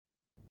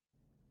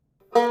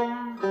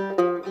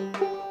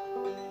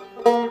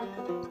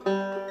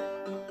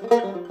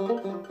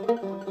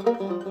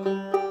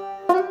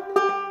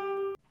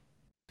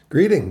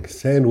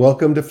Greetings and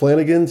welcome to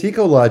Flanigan's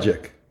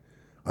Ecologic.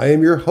 I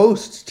am your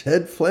host,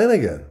 Ted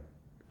Flanigan.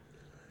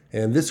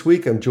 And this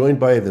week I'm joined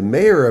by the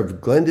mayor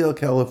of Glendale,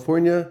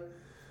 California,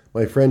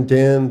 my friend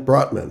Dan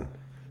Brotman.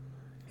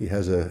 He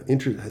has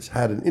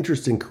had an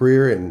interesting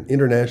career in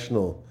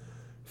international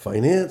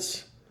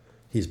finance.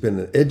 He's been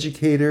an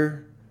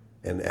educator,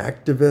 an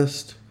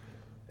activist,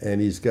 and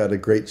he's got a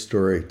great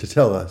story to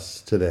tell us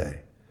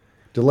today.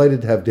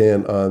 Delighted to have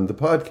Dan on the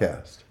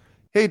podcast.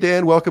 Hey,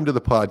 Dan, welcome to the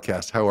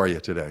podcast. How are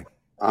you today?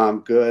 I'm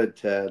good,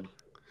 Ted.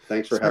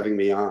 Thanks for having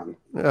me on.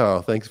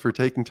 Oh, thanks for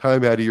taking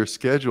time out of your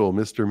schedule,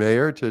 Mr.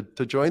 Mayor,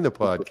 to join the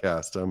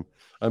podcast.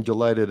 I'm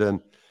delighted. And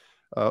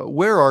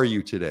where are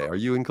you today? Are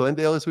you in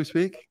Glendale as we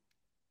speak?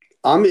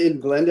 I'm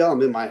in Glendale.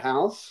 I'm in my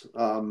house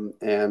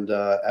and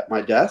at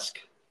my desk.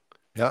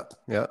 Yeah,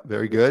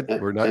 very good.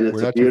 We're not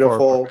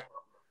beautiful.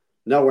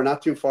 No, we're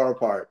not too far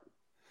apart.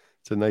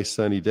 It's a nice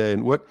sunny day.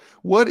 And what's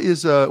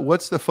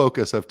the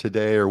focus of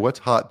today, or what's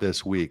hot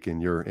this week in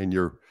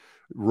your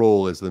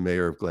role as the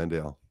mayor of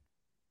Glendale?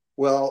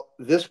 Well,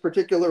 this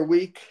particular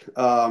week,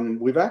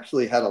 we've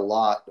actually had a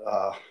lot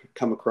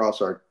come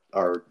across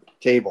our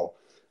table.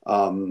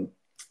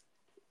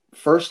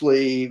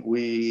 Firstly,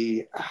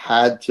 we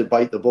had to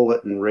bite the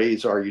bullet and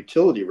raise our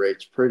utility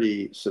rates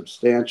pretty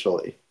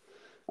substantially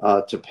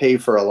to pay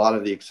for a lot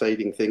of the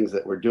exciting things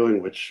that we're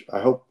doing, which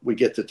I hope we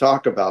get to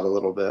talk about a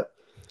little bit.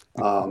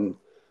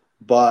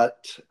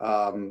 But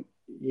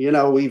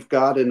we've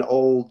got an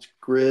old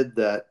grid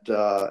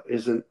that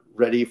isn't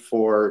ready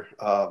for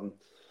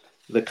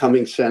the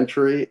coming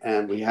century,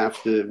 and we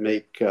have to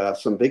make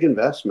some big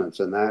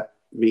investments, and that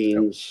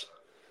means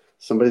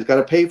somebody's got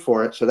to pay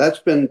for it. So that's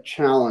been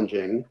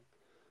challenging,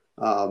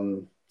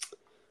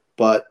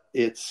 but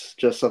it's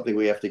just something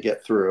we have to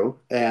get through.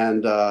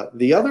 And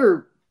the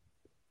other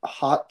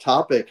hot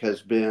topic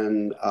has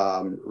been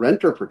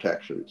renter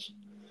protections.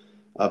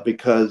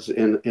 Because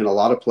in a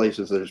lot of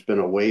places, there's been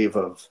a wave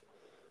of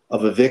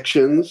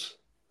evictions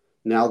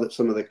now that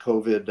some of the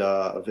COVID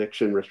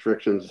eviction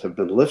restrictions have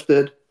been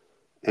lifted.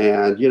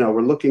 And,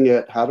 we're looking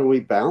at how do we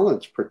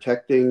balance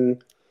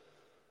protecting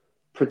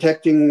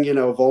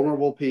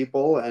vulnerable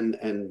people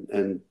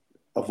and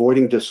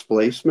avoiding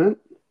displacement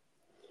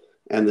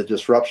and the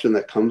disruption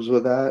that comes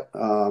with that,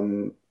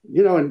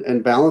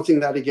 and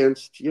balancing that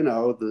against,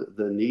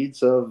 the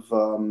needs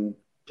of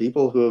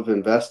people who have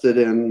invested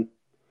in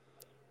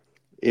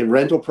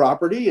rental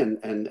property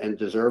and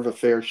deserve a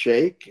fair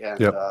shake. And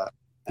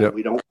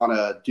we don't want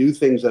to do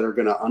things that are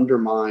going to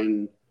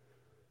undermine,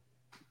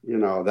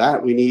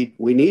 that we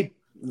need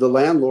the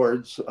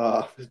landlords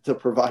to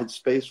provide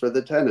space for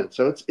the tenants.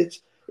 So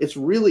it's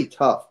really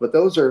tough, but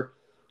those are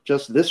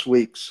just this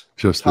week's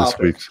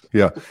topics.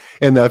 Yeah.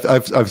 And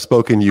I've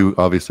spoken to you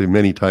obviously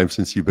many times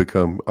since you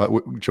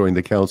joined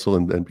the council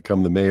and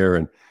become the mayor.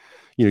 And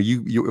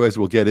you, as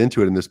we'll get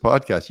into it in this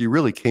podcast, you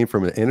really came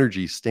from an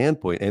energy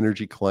standpoint,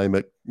 energy,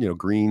 climate,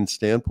 green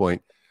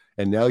standpoint.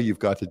 And now you've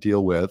got to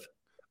deal with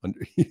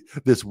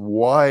this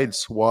wide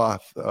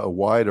swath,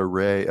 wide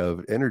array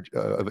of energy,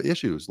 of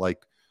issues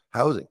like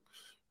housing,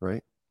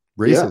 right?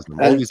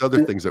 Racism, all these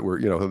other things that we're,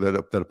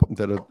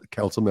 that a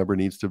council member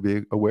needs to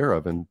be aware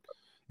of and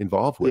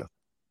involved with.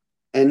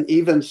 And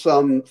even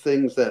some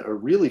things that are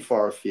really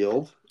far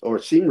afield or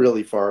seem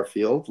really far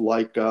afield,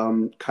 like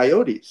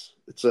coyotes.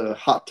 It's a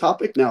hot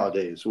topic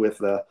nowadays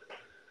with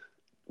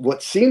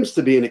what seems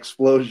to be an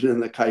explosion in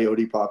the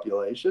coyote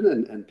population,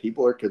 and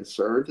people are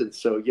concerned. And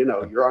so,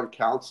 you're on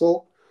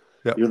council,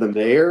 you're the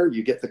mayor,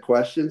 you get the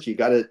questions, you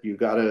gotta,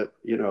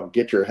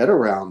 get your head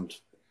around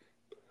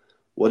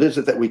what is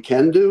it that we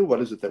can do? What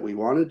is it that we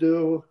want to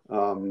do?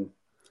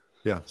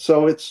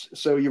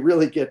 So you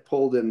really get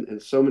pulled in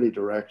so many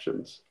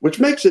directions, which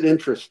makes it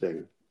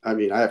interesting. I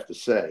mean, I have to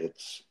say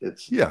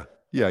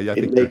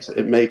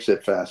it makes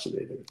it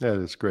fascinating. Yeah,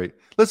 that's great.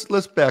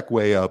 Let's back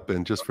way up,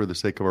 and just for the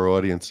sake of our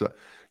audience,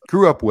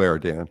 grew up where,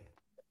 Dan?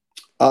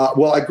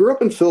 Well, I grew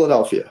up in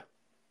Philadelphia.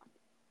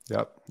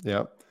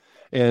 Yep.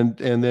 And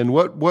then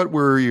what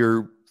were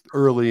your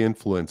early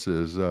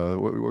influences? What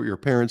were your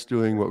parents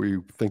doing? What were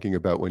you thinking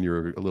about when you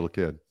were a little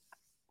kid?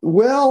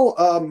 Well,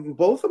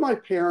 both of my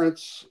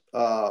parents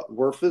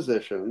were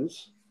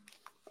physicians.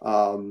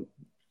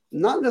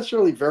 Not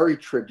necessarily very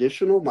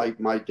traditional.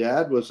 My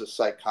dad was a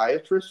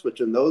psychiatrist, which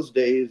in those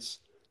days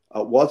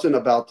wasn't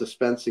about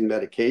dispensing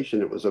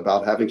medication. It was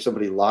about having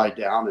somebody lie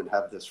down and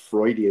have this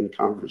Freudian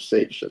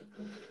conversation.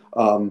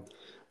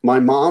 My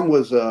mom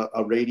was a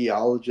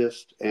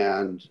radiologist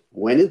and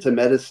went into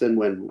medicine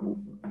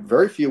when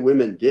very few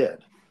women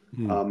did.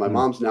 My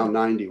mom's now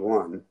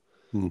 91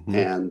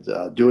 and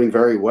doing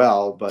very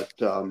well. But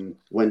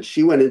when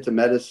she went into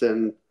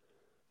medicine,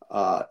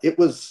 it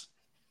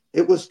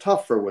was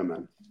tough for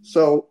women.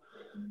 So,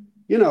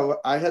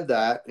 I had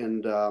that,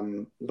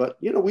 but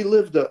we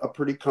lived a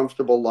pretty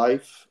comfortable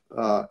life,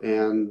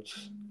 and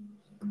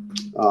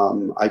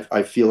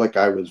I feel like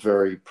I was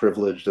very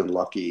privileged and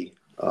lucky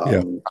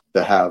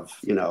to have,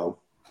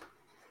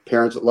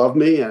 parents that love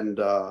me and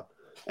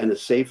a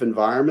safe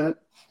environment.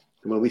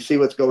 When we see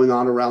what's going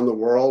on around the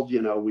world,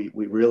 we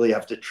really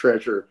have to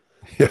treasure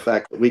The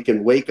fact that we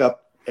can wake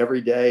up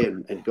every day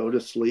and go to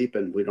sleep,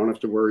 and we don't have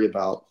to worry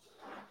about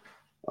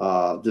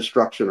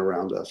destruction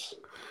around us.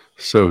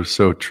 So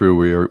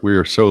true. We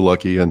are so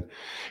lucky. And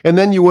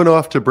then you went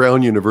off to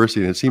Brown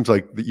University, and it seems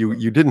like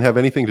you didn't have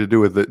anything to do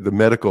with the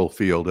medical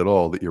field at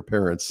all that your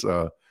parents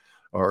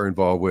are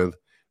involved with.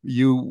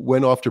 You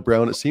went off to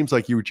Brown. It seems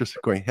like you were just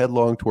going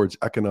headlong towards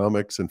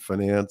economics and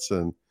finance.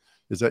 And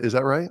is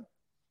that right?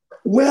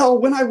 Well,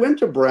 when I went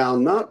to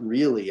Brown, not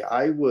really.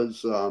 I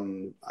was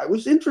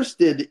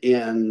interested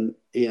in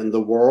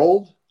the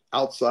world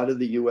outside of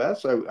the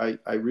U.S.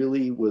 I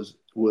really was.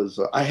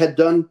 I had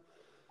done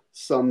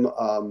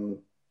some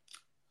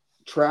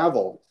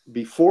travel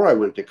before I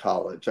went to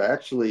college. I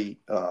actually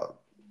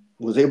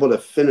was able to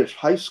finish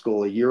high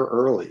school a year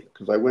early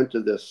because I went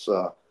to this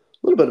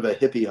little bit of a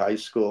hippie high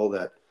school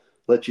that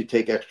let you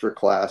take extra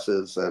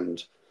classes,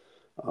 and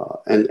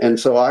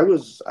so I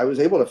was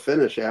able to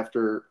finish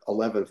after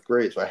 11th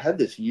grade. So I had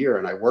this year,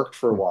 and I worked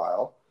for a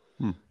while,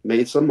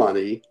 made some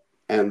money,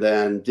 and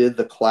then did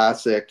the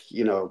classic,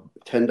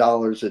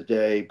 $10 a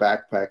day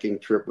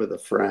backpacking trip with a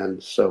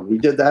friend. So we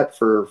did that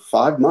for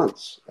 5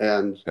 months,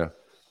 and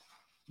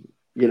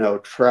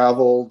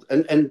traveled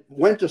and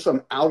went to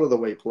some out of the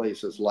way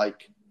places,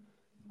 like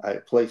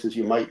places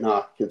you might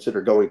not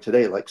consider going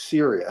today, like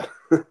Syria.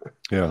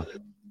 Yeah.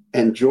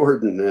 And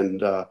Jordan,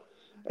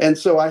 and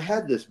so I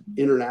had this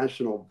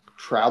international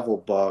travel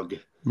bug,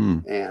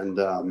 and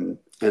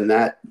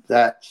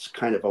that's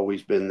kind of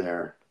always been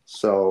there.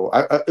 So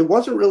it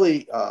wasn't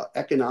really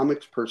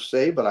economics per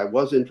se, but I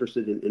was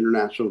interested in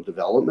international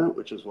development,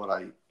 which is what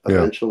I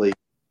eventually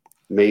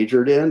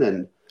majored in,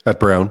 and at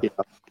Brown.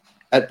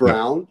 At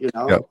Brown,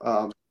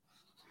 And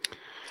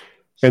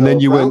so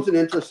then you Brown's went.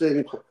 an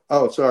interesting.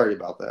 Oh, sorry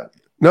about that.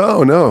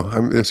 No,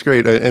 it's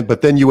great.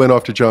 But then you went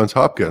off to Johns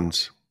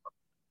Hopkins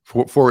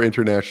for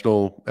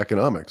international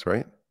economics,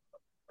 right?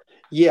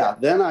 Yeah,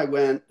 then I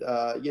went,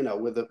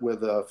 with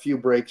a few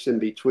breaks in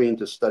between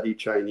to study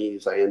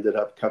Chinese. I ended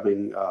up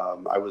coming.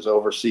 I was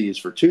overseas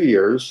for 2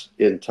 years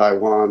in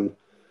Taiwan,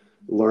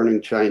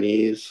 learning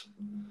Chinese,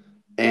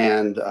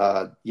 and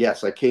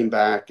yes, I came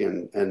back,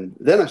 and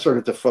then I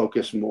started to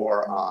focus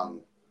more on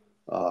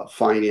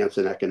finance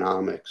and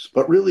economics,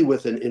 but really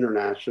with an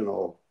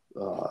international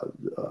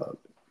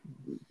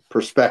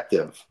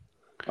perspective,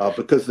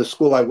 because the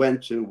school I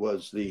went to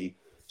was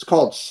it's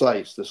called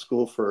SICE, the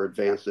School for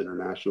Advanced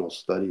International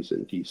Studies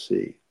in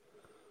DC.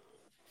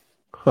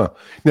 Huh.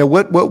 Now,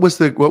 what was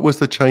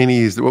the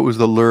Chinese? What was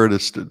the lure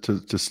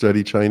to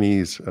study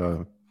Chinese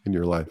in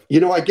your life?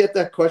 I get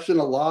that question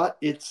a lot.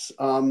 It's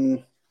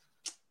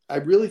I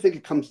really think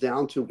it comes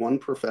down to one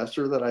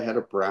professor that I had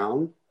at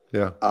Brown.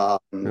 Yeah.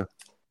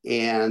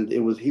 And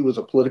he was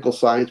a political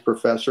science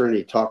professor, and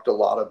he talked a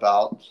lot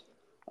about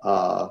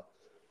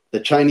the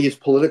Chinese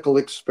political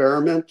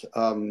experiment.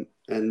 And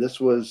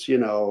this was,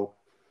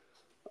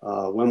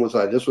 when was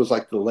I? This was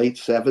like the late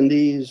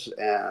 70s,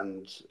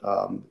 and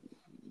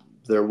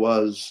there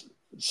was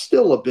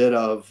still a bit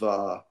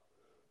of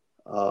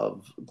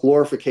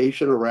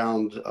glorification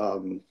around,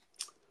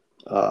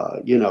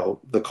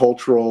 the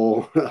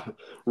cultural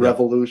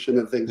revolution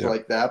and things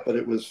like that, but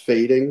it was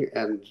fading.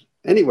 And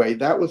anyway,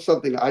 that was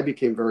something I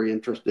became very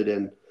interested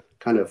in,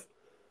 kind of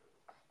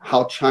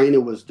how China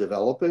was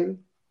developing.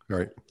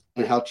 Right.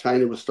 And how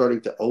China was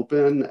starting to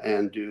open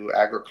and do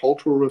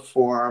agricultural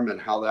reform, and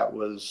how that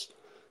was,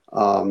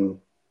 kind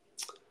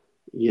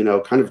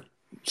of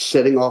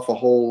setting off a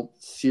whole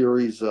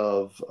series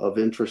of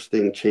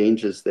interesting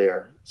changes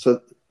there.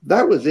 So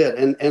that was it.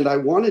 And I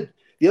wanted,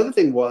 the other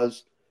thing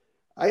was,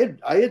 I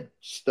had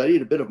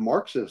studied a bit of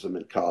Marxism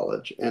in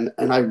college, and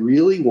I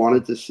really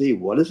wanted to see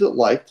what is it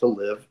like to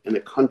live in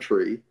a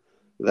country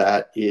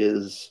that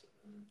is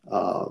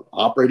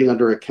operating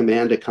under a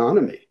command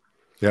economy.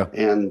 Yeah.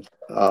 And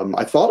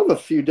I thought of a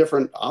few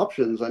different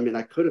options. I mean,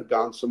 I could have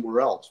gone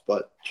somewhere else,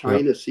 but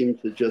China seemed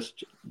to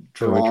just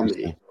draw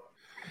me.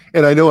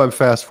 And I know I'm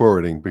fast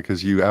forwarding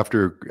because you,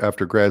 after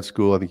grad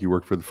school, I think you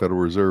worked for the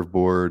Federal Reserve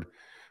Board,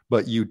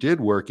 but you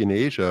did work in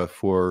Asia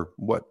for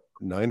what,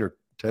 9 or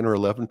 10 or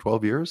 11,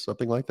 12 years,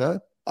 something like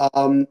that?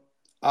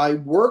 I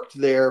worked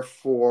there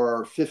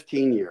for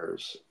 15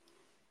 years.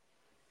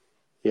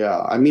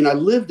 Yeah. I mean, I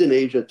lived in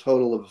Asia a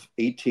total of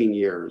 18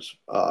 years.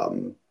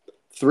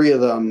 3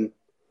 of them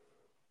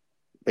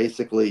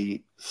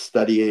basically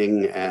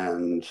studying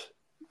and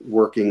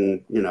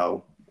working,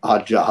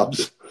 odd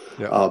jobs.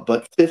 Yeah.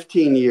 But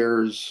 15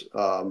 years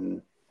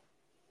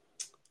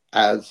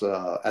as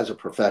a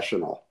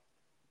professional,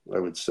 I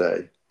would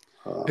say.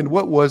 And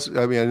what was,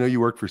 I mean, I know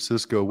you worked for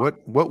Cisco.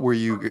 What were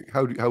you,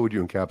 how would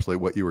you encapsulate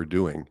what you were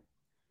doing?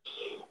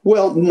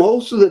 Well,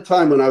 most of the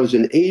time when I was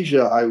in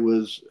Asia, I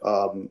was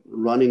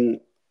running,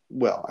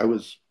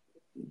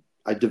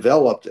 I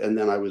developed, and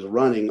then I was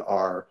running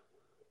our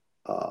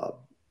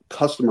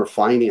customer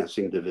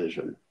financing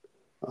division.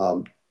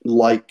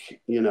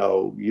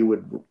 You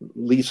would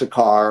lease a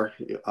car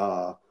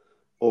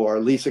or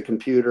lease a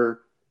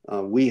computer.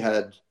 We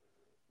had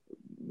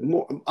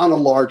more, on a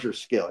larger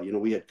scale,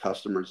 we had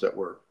customers that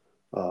were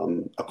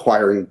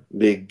acquiring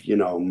big,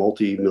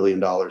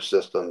 multi-million-dollar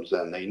systems,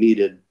 and they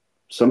needed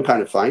some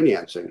kind of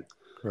financing.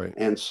 Right.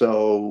 And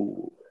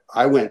so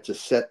I went to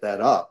set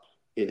that up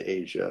in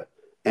Asia,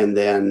 and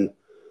then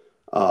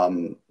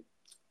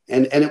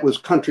and it was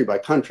country by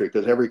country,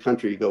 because every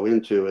country you go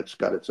into, it's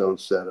got its own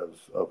set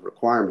of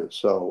requirements.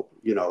 So,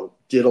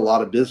 did a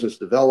lot of business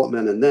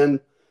development, and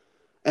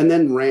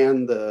then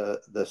ran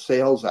the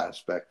sales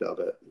aspect of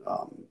it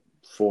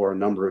for a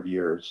number of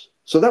years.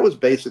 So that was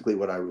basically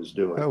what I was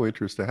doing. Oh,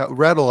 interesting.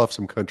 Rattle off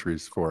some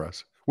countries for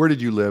us. Where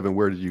did you live, and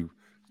where did you?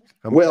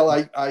 Well,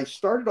 I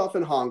started off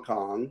in Hong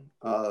Kong,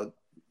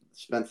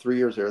 spent 3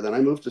 years there. Then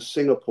I moved to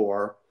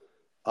Singapore,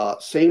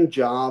 same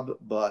job,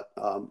 but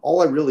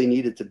all I really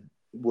needed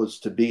was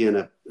to be in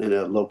a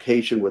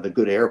location with a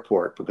good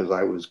airport, because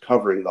I was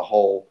covering the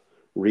whole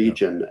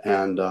region.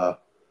 Yeah. And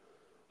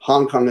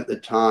Hong Kong at the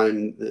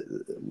time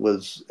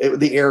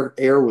the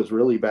air was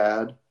really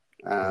bad,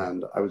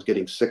 and I was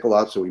getting sick a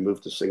lot, so we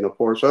moved to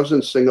Singapore. So I was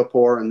in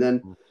Singapore, and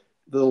then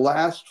the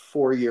last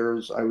 4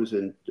 years I was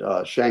in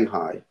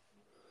Shanghai,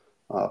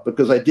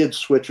 because I did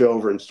switch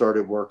over and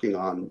started working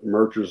on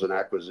mergers and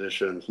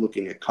acquisitions,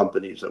 looking at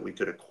companies that we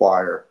could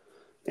acquire,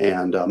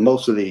 and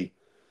most of the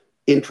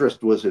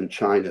interest was in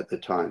China at the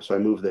time, so I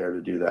moved there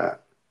to do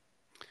that.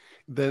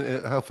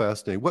 Then, how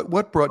fascinating!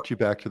 What brought you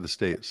back to the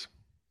States?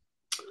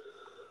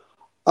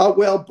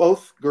 Well,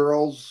 both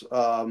girls.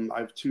 I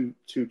have two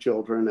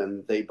children,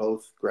 and they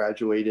both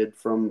graduated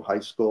from high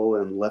school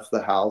and left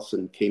the house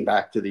and came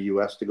back to the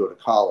U.S. to go to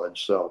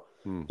college. So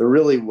there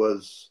really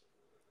was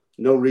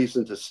no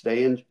reason to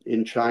stay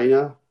in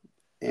China.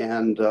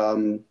 And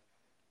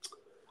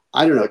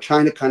I don't know,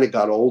 China kind of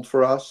got old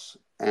for us,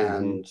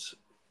 and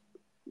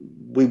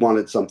we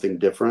wanted something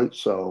different.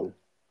 So,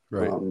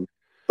 right.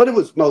 But it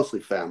was mostly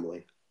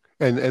family.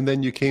 And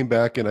then you came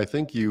back, and I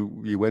think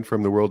you went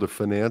from the world of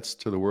finance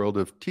to the world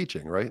of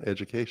teaching, right?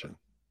 Education.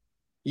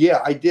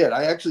 Yeah, I did.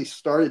 I actually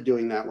started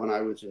doing that when I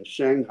was in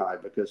Shanghai,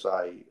 because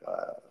I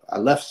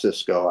left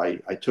Cisco.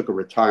 I took a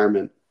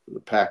retirement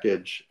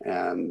package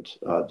and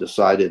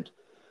decided,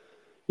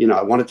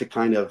 I wanted to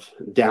kind of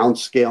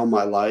downscale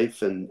my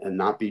life and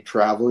not be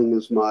traveling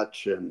as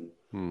much and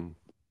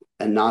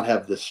not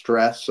have the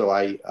stress. So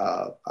I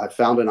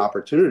found an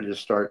opportunity to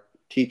start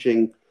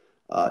teaching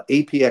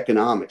AP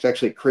economics.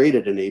 Actually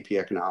created an AP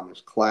economics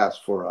class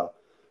for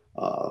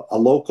a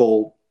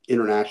local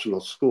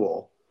international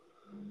school.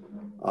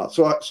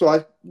 So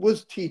I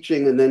was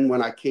teaching, and then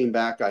when I came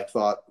back, I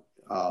thought,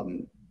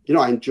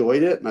 I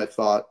enjoyed it, and I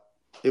thought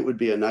it would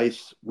be a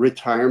nice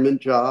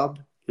retirement job.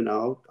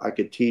 I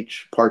could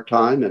teach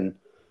part-time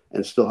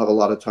and still have a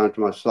lot of time to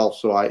myself.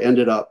 So I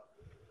ended up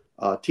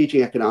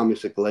teaching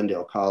economics at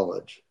Glendale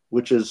College,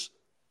 which is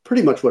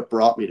pretty much what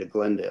brought me to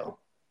Glendale.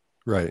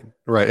 Right.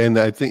 And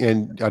I think,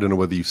 and I don't know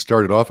whether you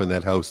started off in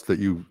that house that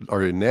you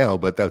are in now,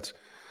 but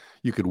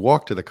you could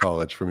walk to the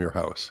college from your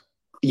house.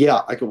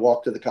 Yeah, I could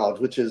walk to the college,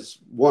 which is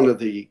one of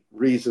the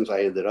reasons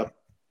I ended up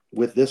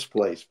with this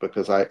place,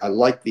 because I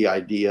like the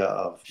idea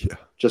of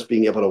just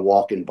being able to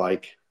walk and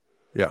bike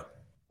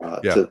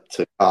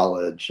to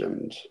college.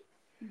 And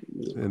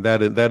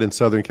that in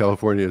Southern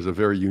California is a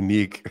very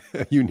unique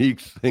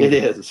thing. It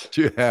is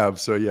to have.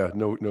 So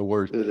no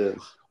worries. It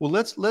is. Well,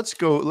 let's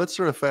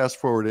sort of fast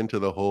forward into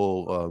the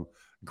whole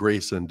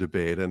Grayson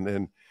debate,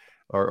 and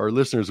our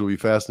listeners will be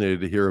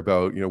fascinated to hear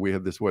about. We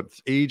have this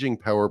aging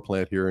power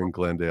plant here in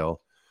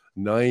Glendale,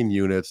 9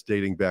 units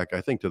dating back,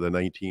 I think, to the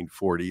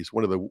 1940s.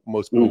 One of the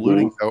most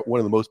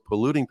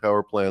polluting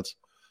power plants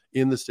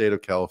in the state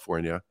of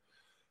California.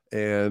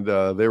 And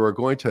they were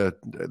going to,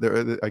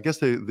 I guess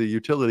the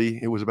utility,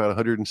 it was about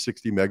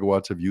 160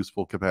 megawatts of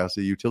useful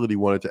capacity. Utility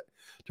wanted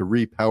to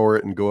repower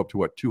it and go up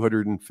to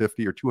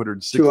 250 or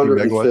 260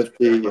 megawatts.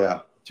 250, yeah.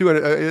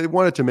 It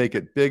wanted to make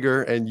it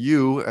bigger. And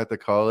you at the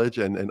college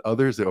and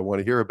others that I want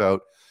to hear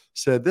about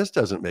said, this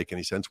doesn't make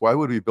any sense. Why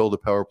would we build a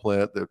power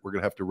plant that we're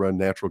going to have to run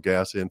natural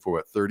gas in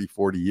for 30,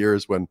 40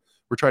 years when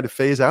we're trying to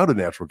phase out of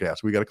natural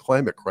gas? We got a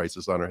climate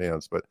crisis on our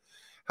hands. But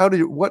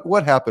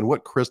what happened?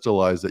 What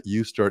crystallized that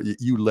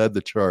you led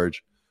the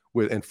charge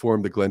with and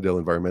formed the Glendale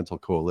Environmental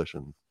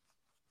Coalition?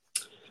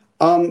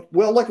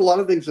 Well, like a lot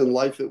of things in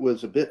life, it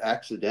was a bit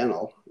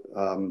accidental.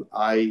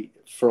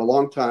 For a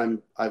long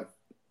time, I've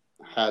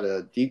had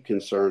a deep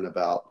concern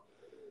about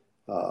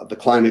the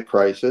climate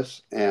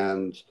crisis.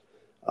 And,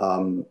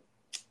 I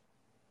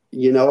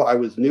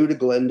was new to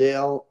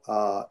Glendale,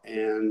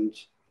 and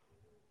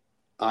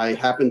I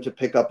happened to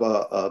pick up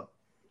the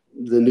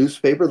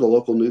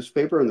local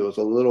newspaper, and there was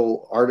a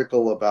little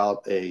article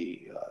about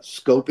a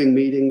scoping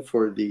meeting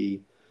for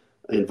the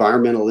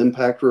environmental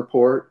impact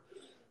report,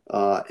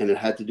 and it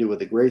had to do with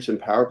the Grayson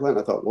Power Plant.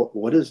 I thought,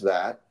 what is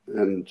that?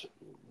 And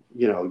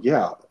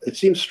it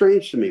seems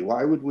strange to me.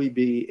 Why would we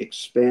be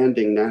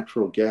expanding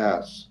natural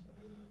gas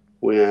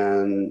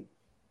when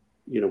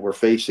we're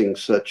facing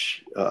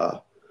such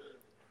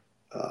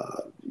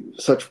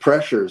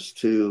pressures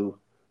to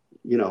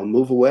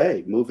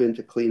move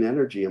into clean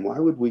energy? And why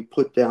would we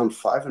put down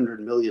 $500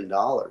 million,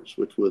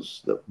 which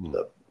was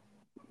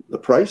the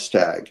price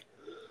tag,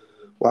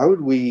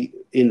 we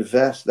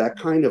invest that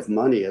kind of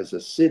money as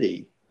a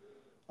city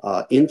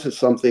into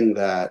something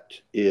that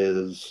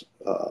is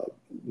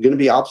going to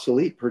be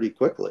obsolete pretty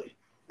quickly?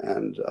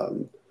 And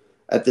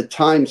at the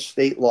time,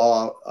 state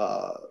law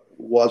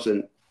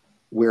wasn't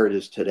where it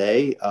is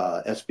today.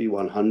 SB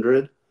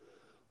 100,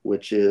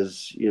 which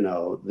is,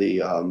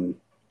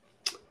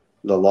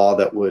 the law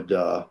that would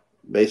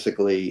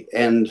basically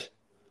end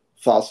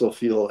fossil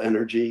fuel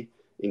energy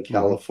in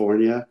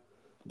California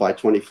by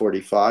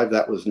 2045.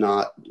 That was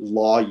not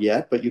law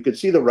yet, but you could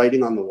see the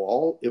writing on the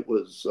wall. It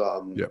was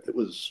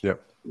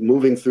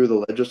moving through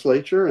the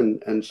legislature,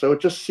 and so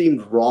it just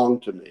seemed wrong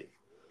to me.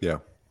 Yeah.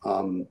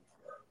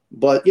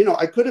 But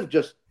I could have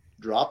just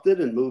dropped it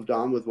and moved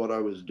on with what I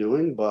was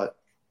doing, but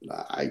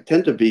I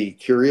tend to be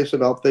curious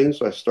about things,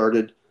 so I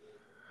started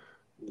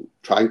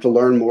trying to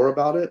learn more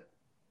about it.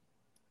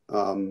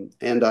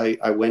 And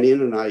I went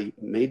in and I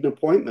made an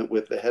appointment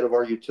with the head of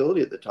our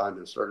utility at the time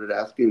and started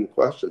asking him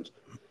questions.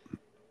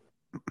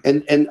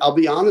 And I'll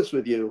be honest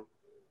with you,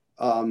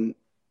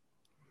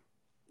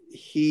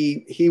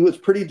 he was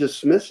pretty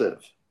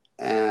dismissive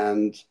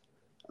and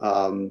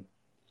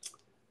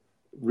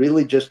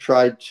really just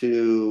tried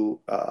to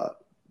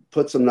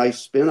put some nice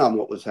spin on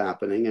what was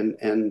happening,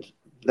 and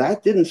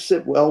that didn't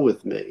sit well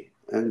with me.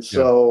 And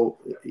so,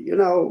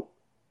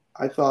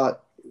 I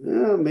thought,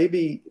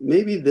 maybe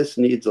this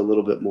needs a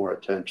little bit more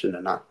attention,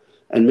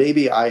 and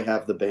maybe I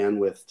have the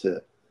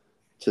bandwidth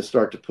to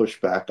start to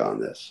push back on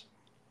this.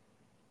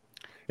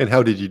 And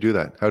how did you do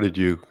that? How did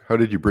you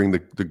bring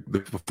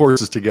the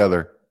forces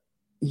together?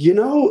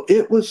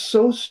 It was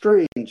so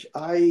strange.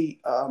 I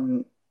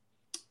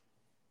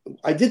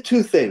did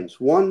two things.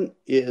 One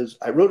is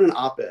I wrote an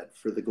op-ed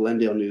for the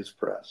Glendale News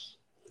Press,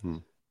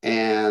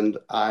 and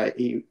I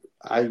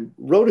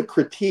wrote a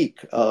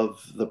critique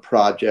of the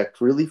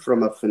project really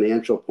from a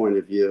financial point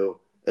of view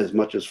as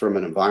much as from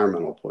an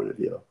environmental point of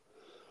view.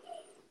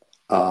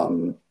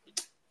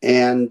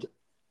 And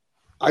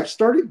I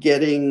started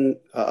getting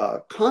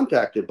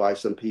contacted by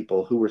some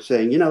people who were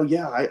saying,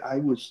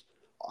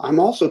 I'm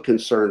also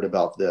concerned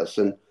about this.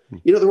 And,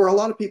 there were a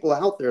lot of people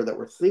out there that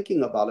were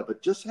thinking about it,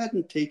 but just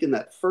hadn't taken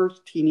that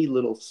first teeny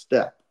little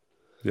step.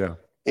 Yeah.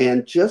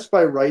 And just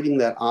by writing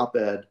that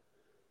op-ed,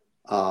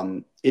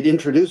 it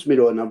introduced me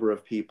to a number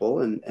of people,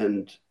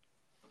 and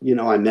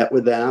I met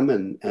with them,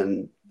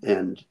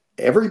 and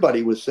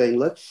everybody was saying,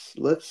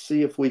 let's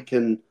see if we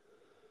can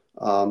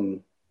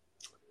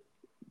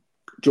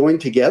join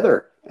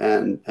together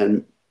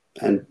and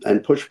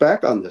push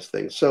back on this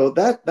thing. So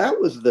that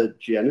was the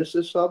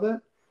genesis of it.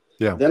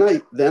 Yeah.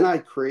 Then I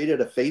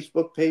created a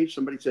Facebook page.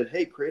 Somebody said,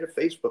 "Hey, create a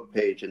Facebook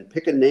page and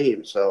pick a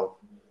name." So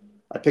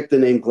I picked the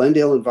name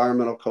Glendale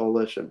Environmental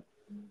Coalition,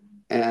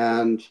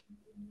 and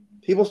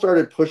people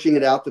started pushing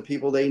it out to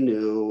people they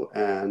knew,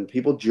 and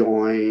people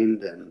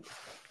joined, and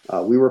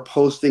we were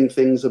posting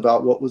things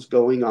about what was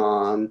going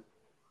on.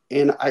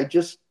 And I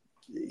just,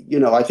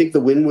 I think the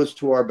wind was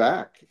to our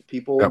back.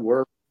 People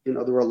were,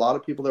 there were a lot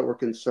of people that were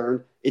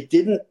concerned. It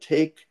didn't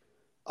take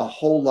a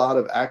whole lot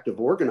of active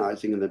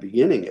organizing in the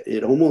beginning.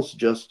 It almost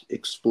just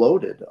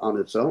exploded on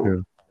its own.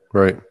 Yeah,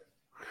 right.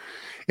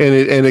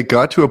 And it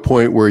got to a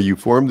point where you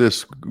formed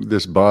this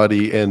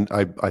body, and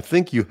I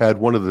think you had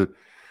one of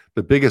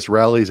the biggest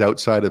rallies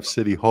outside of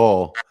City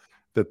Hall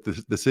that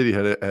the city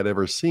had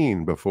ever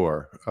seen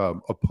before,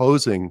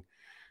 opposing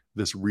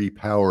this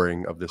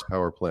repowering of this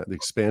power plant, the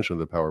expansion of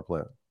the power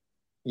plant.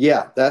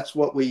 Yeah, that's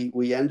what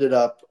we ended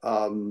up.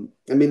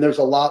 There's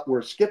a lot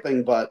we're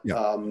skipping, but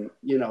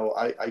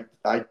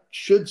I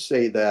should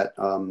say that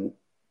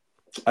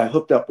I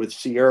hooked up with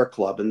Sierra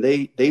Club, and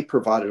they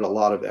provided a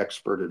lot of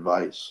expert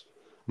advice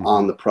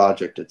on the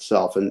project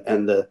itself,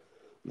 and the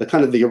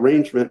kind of the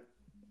arrangement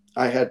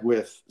I had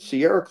with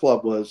Sierra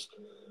Club was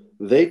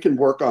they can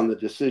work on the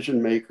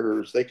decision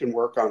makers, they can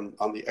work on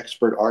the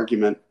expert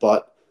argument,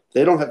 but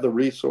they don't have the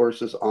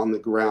resources on the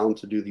ground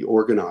to do the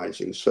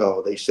organizing.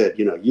 So they said,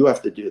 you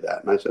have to do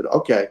that. And I said,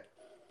 okay.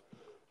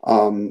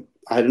 I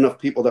had enough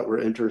people that were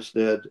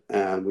interested,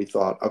 and we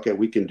thought, okay,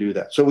 we can do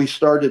that. So we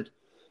started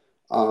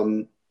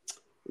I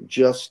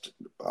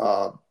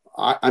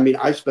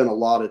spent a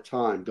lot of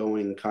time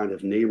going kind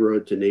of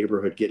neighborhood to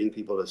neighborhood, getting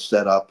people to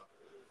set up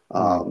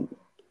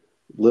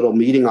little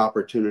meeting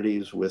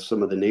opportunities with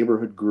some of the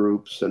neighborhood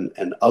groups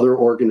and other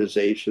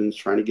organizations,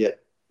 trying to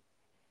get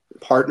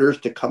partners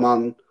to come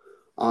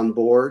on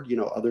board,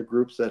 other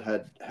groups that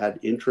had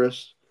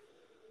interest.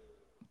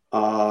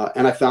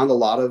 And I found a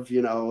lot of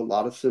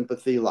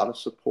sympathy, a lot of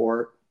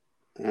support,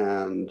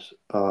 and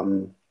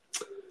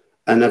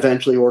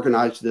eventually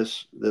organized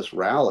this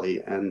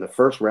rally. And the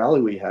first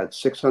rally we had,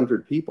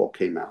 600 people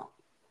came out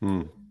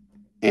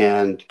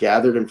and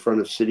gathered in front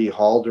of City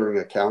Hall during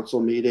a council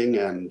meeting,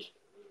 and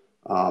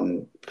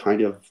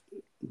kind of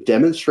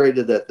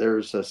demonstrated that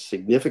there's a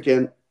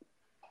significant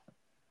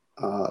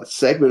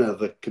segment of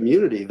the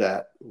community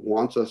that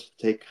wants us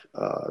to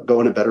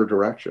go in a better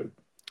direction.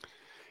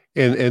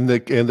 And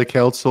the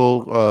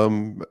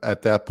council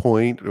at that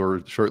point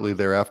or shortly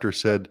thereafter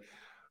said,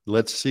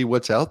 let's see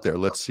what's out there.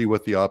 Let's see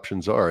what the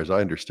options are. As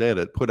I understand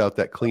it, put out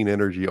that clean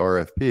energy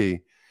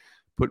RFP,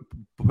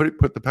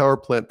 put the power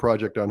plant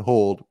project on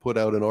hold, put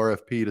out an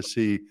RFP to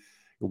see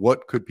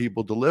what could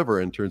people deliver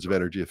in terms of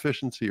energy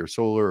efficiency or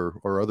solar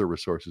or other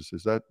resources.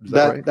 Is that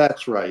right?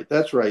 That's right.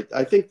 That's right.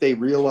 I think they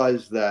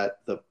realized that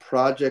the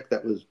project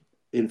that was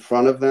in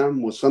front of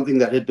them was something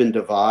that had been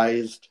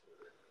devised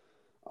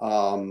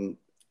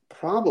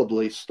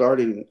probably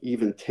starting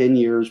even 10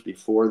 years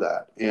before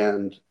that.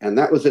 And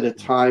that was at a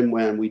time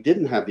when we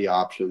didn't have the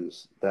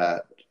options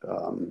that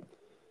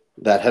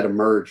that had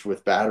emerged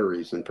with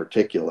batteries in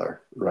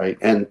particular, right?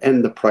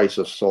 And the price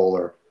of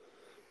solar,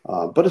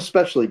 but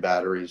especially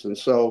batteries. And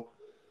so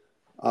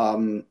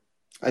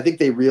I think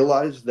they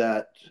realized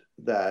that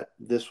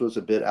this was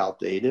a bit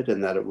outdated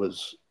and that it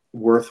was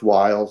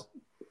worthwhile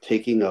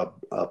taking a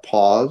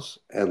pause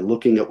and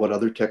looking at what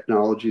other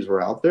technologies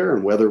were out there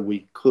and whether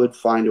we could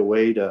find a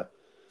way to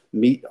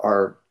meet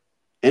our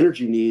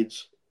energy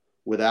needs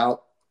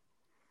without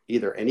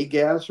either any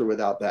gas or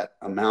without that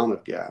amount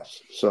of gas.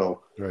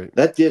 So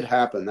that did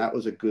happen. That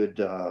was a good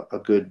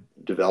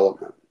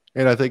development.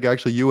 And I think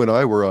actually you and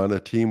I were on a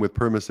team with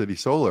Perma City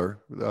Solar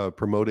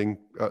promoting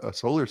a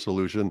solar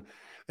solution,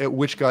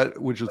 which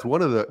was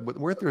one of the,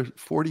 weren't there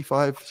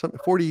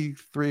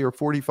 43 or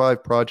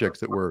 45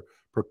 projects that were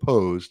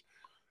proposed,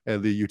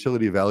 and the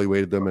utility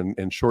evaluated them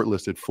and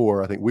shortlisted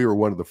 4. I think we were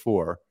one of the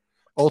 4.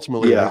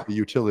 Ultimately, I think the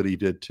utility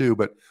did too.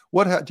 But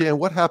Dan,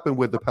 what happened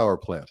with the power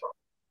plant?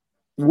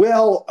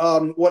 Well,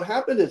 what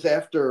happened is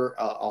after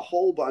a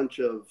whole bunch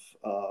of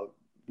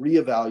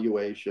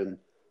reevaluation,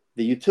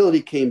 the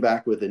utility came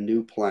back with a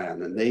new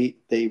plan, and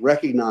they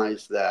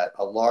recognized that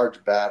a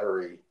large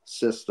battery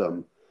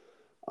system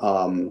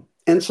and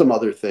some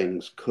other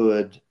things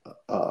could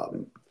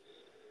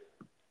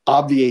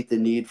obviate the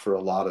need for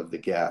a lot of the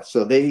gas.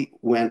 So they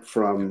went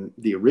from,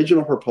 the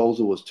original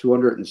proposal was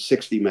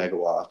 260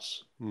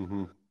 megawatts.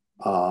 Mm-hmm.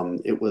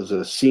 It was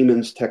a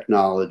Siemens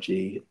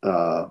technology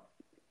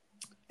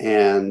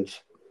and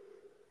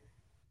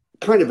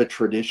kind of a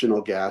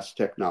traditional gas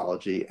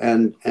technology.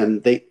 And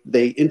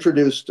they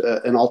introduced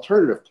an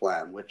alternative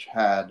plan, which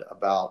had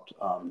about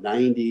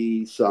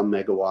 90 some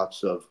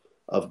megawatts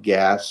of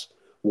gas,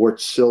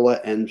 Wärtsilä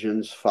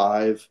engines,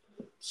 5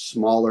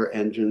 smaller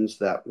engines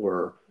that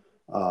were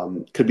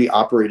could be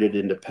operated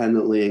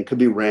independently and could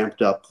be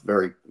ramped up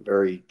very,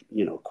 very,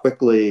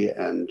 quickly.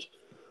 And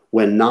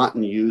when not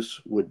in use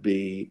would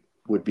be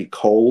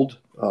cold,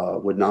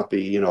 would not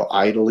be,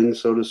 idling,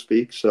 so to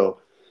speak. So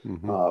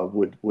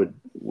would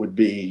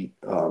be,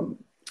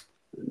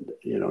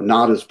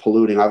 not as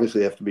polluting. Obviously,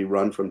 they have to be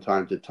run from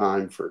time to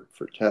time for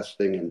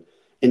testing,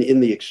 and in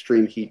the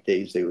extreme heat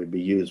days they would be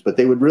used, but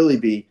they would really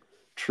be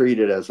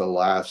treated as a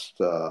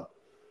last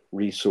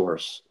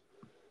resource.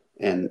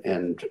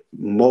 And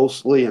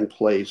mostly in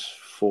place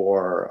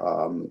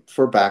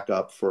for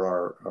backup for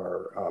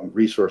our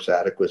resource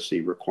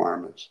adequacy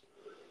requirements.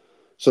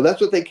 So that's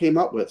what they came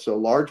up with. So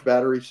large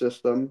battery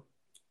system,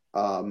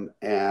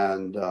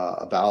 and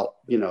about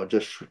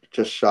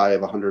just shy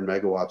of 100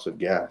 megawatts of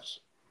gas.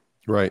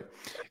 Right,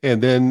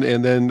 and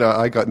then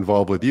I got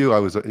involved with you. I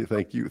was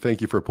thank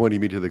you for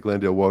appointing me to the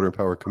Glendale Water and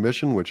Power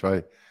Commission, which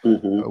I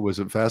was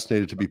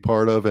fascinated to be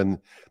part of. And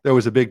there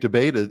was a big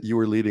debate. You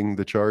were leading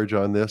the charge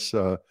on this.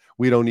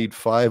 We don't need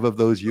 5 of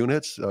those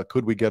units.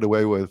 Could we get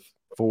away with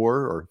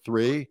 4 or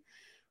 3?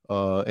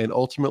 And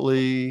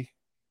ultimately,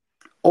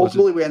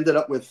 we ended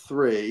up with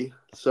 3.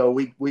 So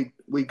we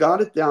got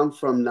it down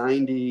from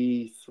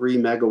 93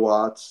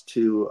 megawatts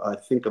to I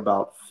think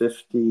about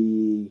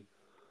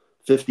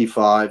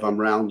 55. I'm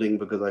rounding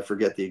because I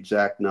forget the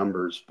exact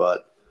numbers,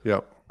 but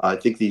I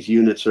think these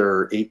units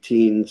are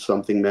 18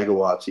 something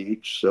megawatts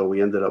each. So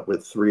we ended up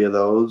with 3 of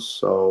those.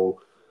 So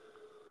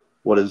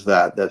what is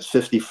that? That's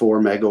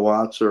 54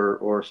 megawatts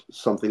or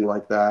something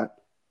like that.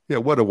 Yeah,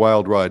 what a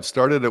wild ride.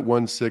 Started at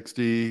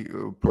 160.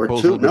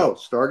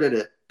 Started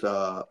at...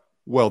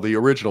 well, the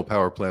original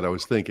power plant, I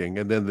was thinking.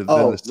 And then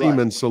the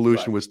Siemens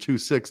solution was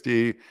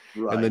 260,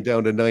 and then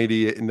down to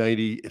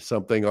 90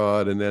 something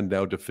odd, and then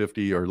down to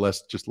 50 or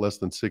less, just less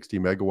than 60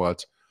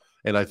 megawatts.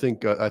 And I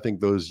think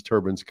those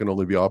turbines can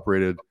only be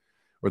operated,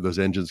 or those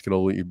engines can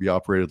only be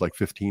operated like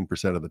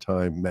 15% of the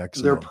time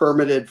maximum. They're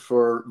permitted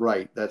for,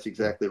 that's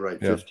exactly right,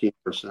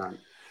 15%.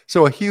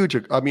 So I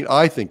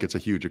think it's a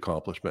huge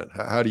accomplishment.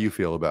 How do you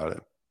feel about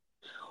it?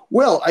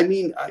 Well, I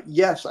mean,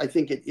 yes, I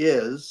think it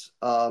is,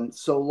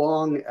 so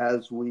long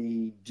as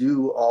we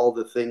do all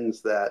the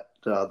things that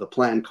the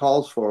plan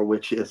calls for,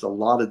 which is a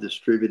lot of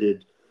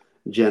distributed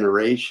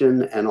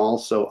generation and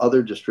also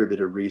other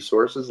distributed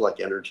resources like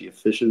energy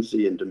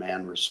efficiency and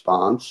demand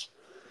response.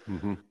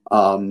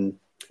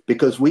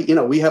 Because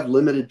we have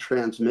limited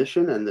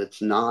transmission, and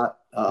it's not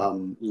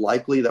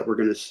likely that we're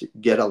going to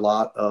get a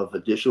lot of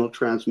additional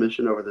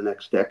transmission over the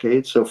next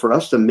decade. So for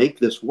us to make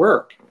this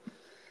work,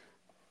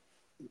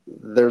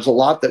 there's a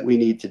lot that we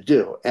need to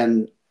do,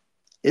 and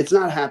it's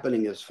not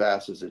happening as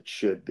fast as it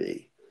should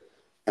be,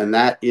 and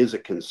that is a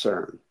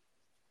concern.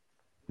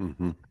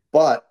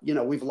 But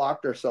we've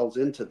locked ourselves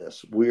into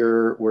this.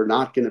 We're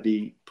not going to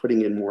be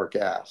putting in more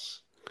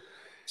gas,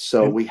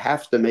 so And we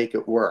have to make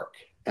it work.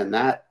 And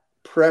that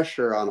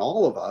pressure on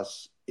all of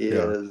us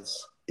yeah.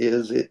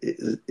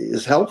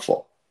 is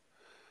helpful.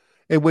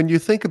 And when you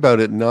think about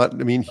it, not,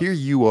 I mean, here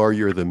you are,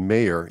 you're the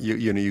mayor.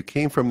 You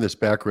came from this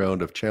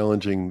background of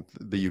challenging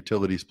the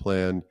utilities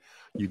plan.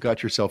 You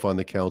got yourself on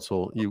the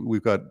council.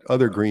 We've got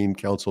other Green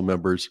council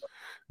members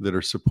that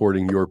are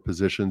supporting your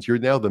positions. You're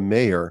now the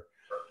mayor,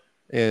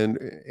 and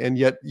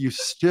yet you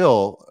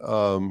still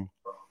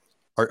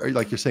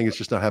like you're saying, it's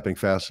just not happening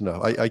fast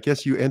enough. I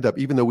guess you end up,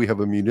 even though we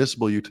have a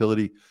municipal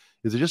utility,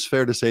 is it just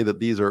fair to say that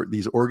these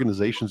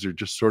organizations are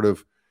just sort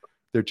of,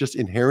 they're just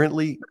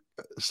inherently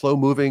slow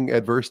moving,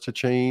 adverse to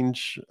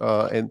change,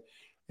 and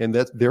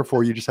that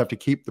therefore you just have to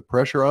keep the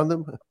pressure on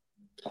them?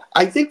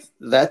 I think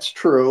that's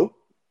true.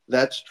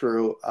 That's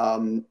true.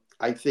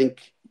 I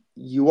think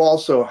you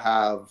also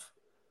have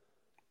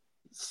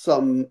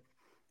some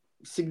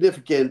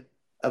significant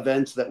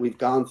events that we've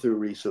gone through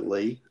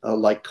recently,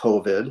 like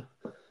COVID,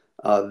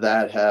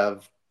 that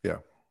have Yeah.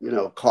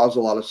 caused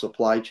a lot of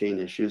supply chain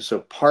issues.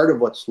 So part of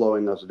what's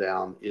slowing us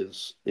down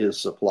is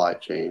supply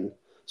chain.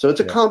 So it's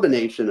a Yeah.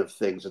 combination of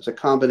things. It's a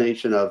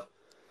combination of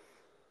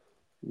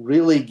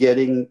really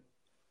getting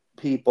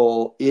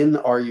people in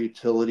our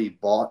utility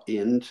bought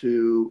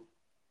into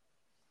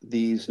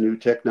these new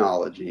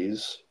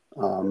technologies.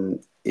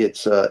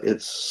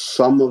 It's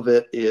some of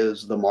it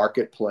is the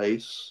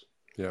marketplace.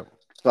 Yeah.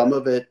 Some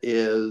of it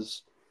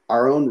is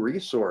our own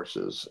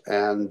resources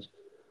and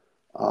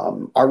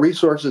our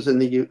resources in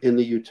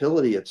the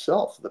utility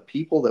itself, the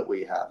people that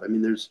we have. I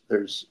mean,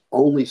 there's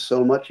only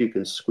so much you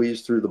can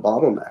squeeze through the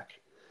bottleneck,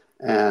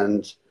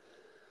 and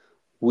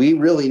we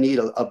really need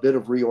a bit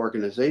of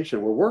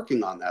reorganization. We're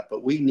working on that,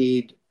 but we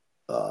need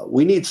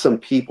some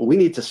people. We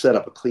need to set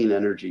up a clean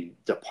energy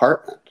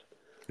department,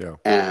 Yeah.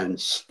 and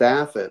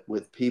staff it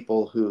with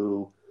people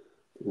who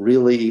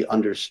really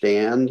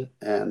understand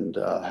and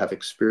have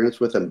experience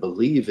with and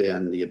believe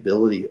in the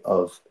ability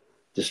of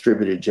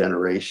distributed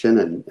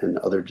generation and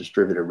other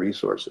distributed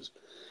resources.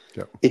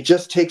 Yeah. It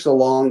just takes a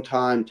long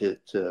time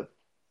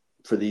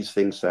for these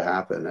things to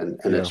happen, and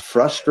Yeah. it's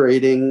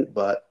frustrating,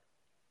 but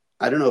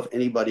I don't know if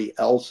anybody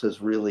else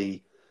has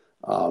really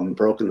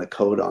broken the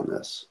code on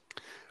this.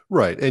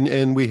 Right.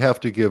 And we have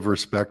to give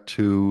respect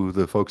to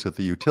the folks at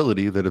the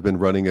utility that have been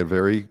running a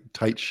very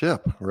tight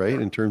ship, right,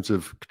 in terms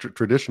of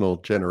traditional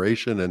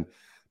generation and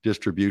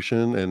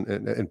distribution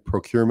and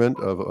procurement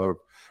of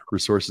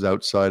resources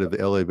outside of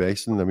the LA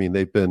basin. I mean,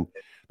 they've done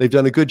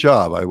a good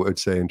job, I would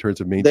say, in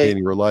terms of They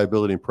maintaining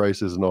reliability and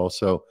prices. And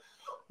also,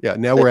 yeah,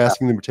 now they we're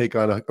asking them to take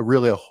on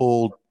a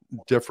whole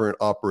different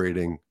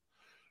operating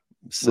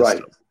Right.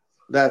 system.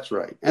 That's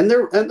right. And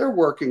they're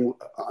working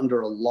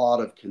under a lot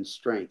of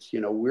constraints.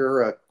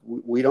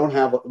 We don't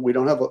have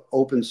an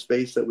open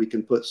space that we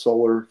can put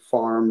solar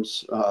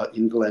farms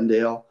in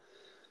Glendale.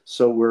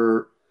 So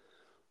we're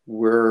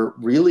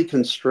really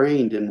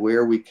constrained in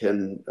where we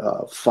can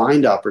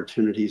find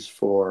opportunities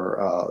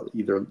for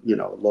either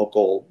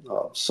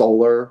local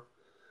solar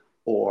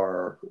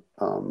or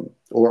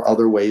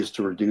other ways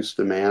to reduce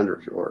demand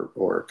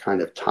or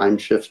kind of time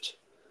shift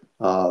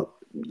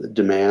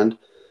demand.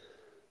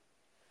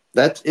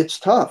 It's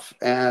tough,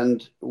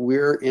 and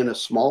we're in a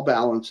small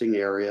balancing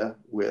area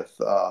with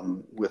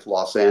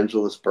Los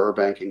Angeles,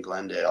 Burbank, and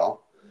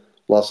Glendale.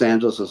 Los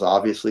Angeles is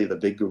obviously the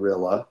big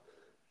gorilla,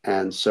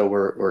 and so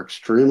we're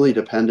extremely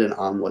dependent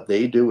on what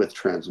they do with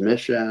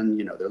transmission.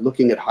 They're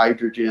looking at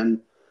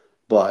hydrogen,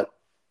 but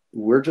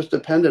we're just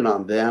dependent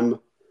on them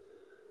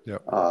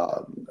Yep.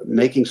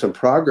 making some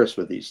progress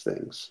with these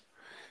things.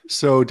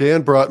 So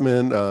Dan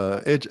Brotman,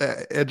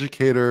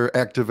 educator,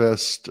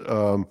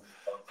 activist,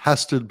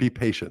 has to be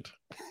patient,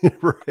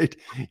 right?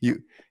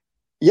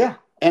 Yeah,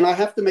 and I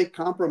have to make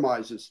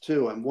compromises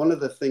too. And one of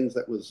the things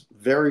that was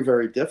very,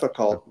 very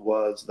difficult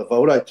was the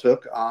vote I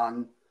took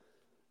on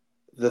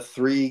the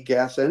 3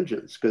 gas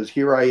engines, because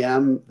here I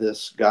am,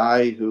 this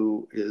guy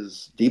who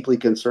is deeply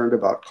concerned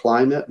about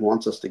climate and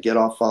wants us to get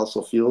off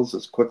fossil fuels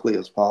as quickly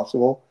as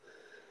possible.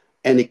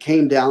 And it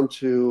came down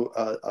to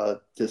a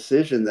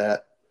decision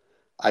that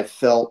I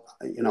felt,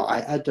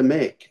 I had to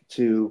make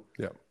to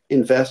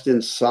invest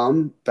in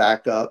some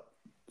backup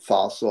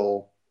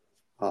fossil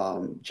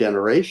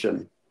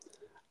generation.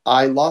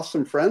 I lost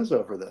some friends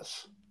over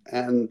this.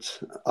 And,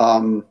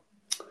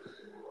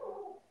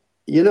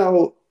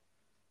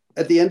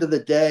 at the end of the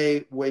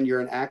day, when you're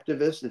an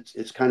activist,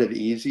 it's kind of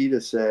easy to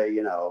say,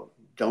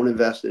 don't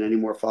invest in any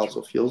more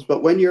fossil fuels.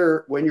 But when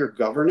you're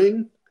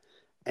governing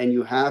and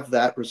you have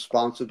that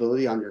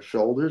responsibility on your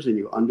shoulders and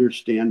you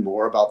understand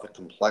more about the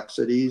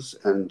complexities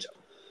and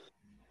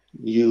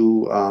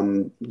you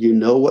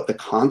know what the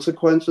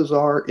consequences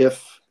are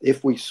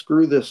if we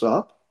screw this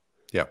up,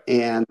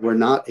 and we're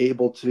not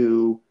able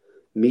to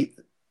meet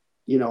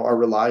our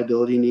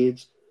reliability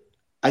needs,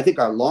 I think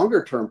our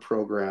longer term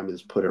program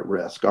is put at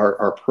risk.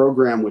 Our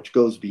program, which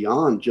goes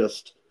beyond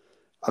just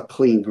a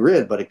clean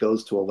grid, but it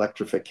goes to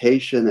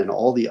electrification and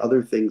all the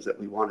other things that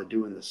we want to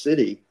do in the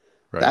city,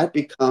 Right. that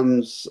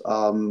becomes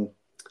kind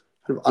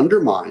of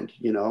undermined.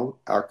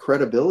 Our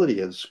credibility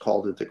is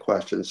called into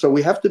question. So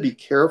we have to be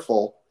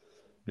careful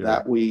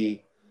that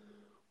we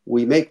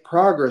make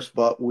progress,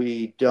 but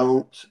we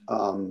don't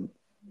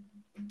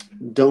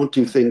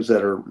do things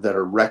that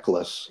are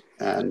reckless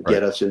and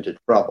get us into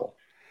trouble.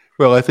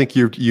 Well, I think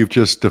you've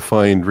just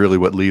defined really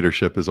what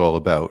leadership is all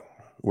about,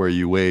 where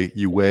you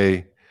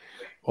weigh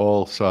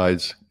all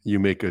sides, you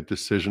make a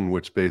decision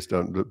which based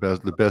on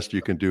the best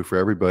you can do for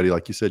everybody.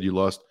 Like you said, you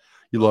lost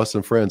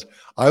some friends.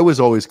 I was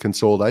always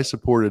consoled. I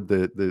supported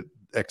the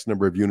X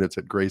number of units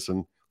at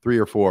Grayson, 3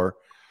 or 4,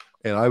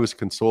 and I was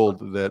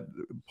consoled that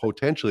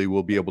potentially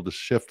we'll be able to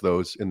shift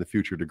those in the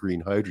future to green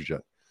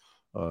hydrogen,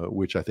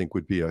 which I think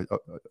would be a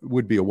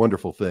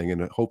wonderful thing.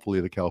 And hopefully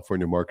the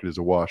California market is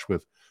awash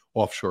with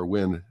offshore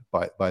wind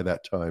by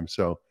that time.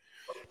 So,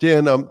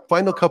 Dan,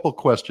 final couple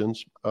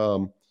questions.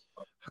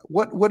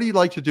 What do you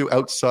like to do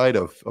outside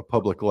of a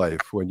public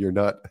life when you're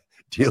not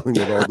dealing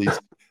with all these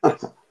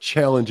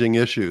challenging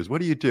issues?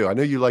 What do you do? I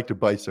know you like to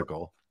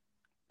bicycle.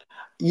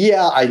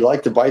 Yeah, I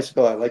like to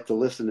bicycle. I like to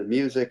listen to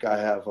music. I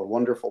have a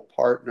wonderful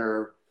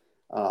partner,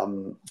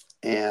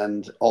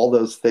 and all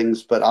those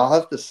things. But I'll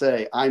have to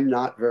say, I'm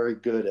not very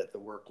good at the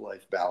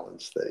work-life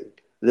balance thing.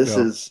 This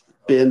has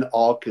been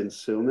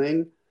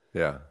all-consuming.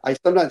 Yeah. I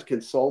sometimes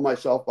console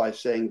myself by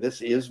saying,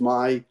 this is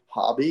my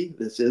hobby.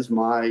 This is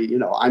my,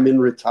 I'm in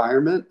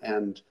retirement,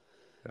 and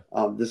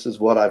this is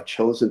what I've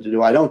chosen to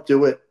do. I don't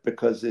do it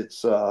because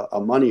it's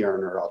a money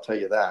earner. I'll tell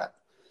you that.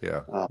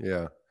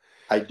 Yeah.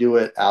 I do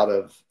it out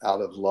of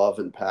love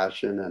and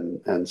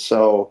passion. And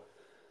so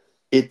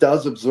it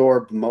does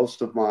absorb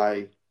most of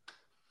my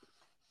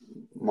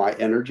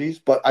energies,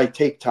 but I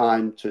take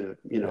time to,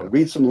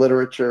 read some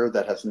literature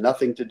that has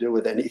nothing to do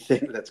with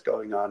anything that's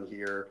going on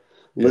here.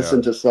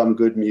 Listen to some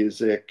good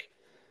music.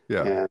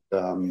 Yeah.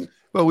 And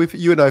well,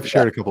 you and I've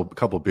shared a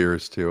couple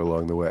beers too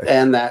along the way.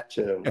 And that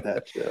too.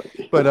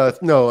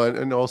 But no,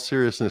 in all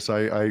seriousness,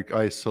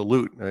 I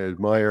salute, I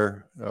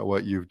admire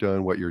what you've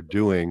done, what you're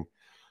doing,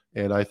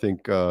 and I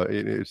think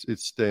it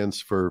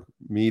stands for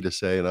me to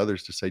say and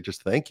others to say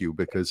just thank you,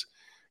 because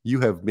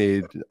you have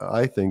made,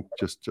 I think,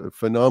 just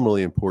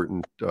phenomenally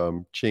important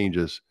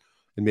changes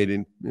and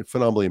made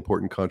phenomenally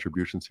important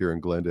contributions here in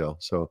Glendale.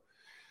 So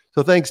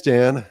thanks,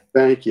 Dan.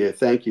 Thank you,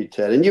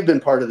 Ted. And you've been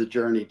part of the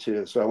journey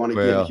too. So I want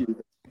to give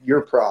you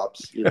your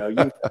props.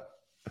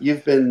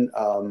 You've been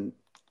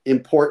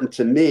important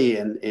to me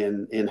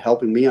in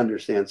helping me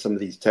understand some of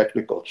these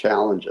technical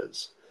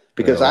challenges,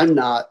 because I'm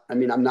not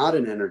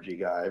an energy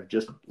guy. I've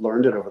just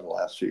learned it over the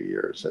last few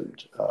years,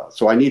 and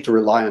so I need to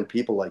rely on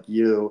people like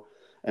you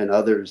and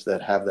others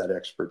that have that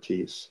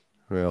expertise.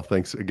 Well,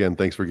 thanks again.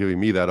 Thanks for giving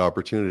me that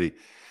opportunity.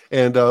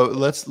 And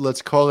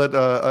let's call it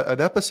an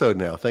episode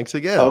now. Thanks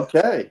again.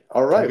 Okay.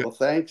 All right. Okay. Well,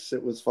 thanks.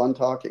 It was fun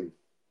talking.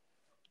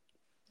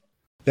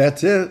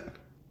 That's it.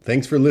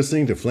 Thanks for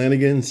listening to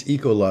Flanigan's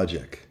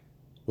Ecologic.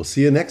 We'll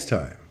see you next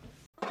time.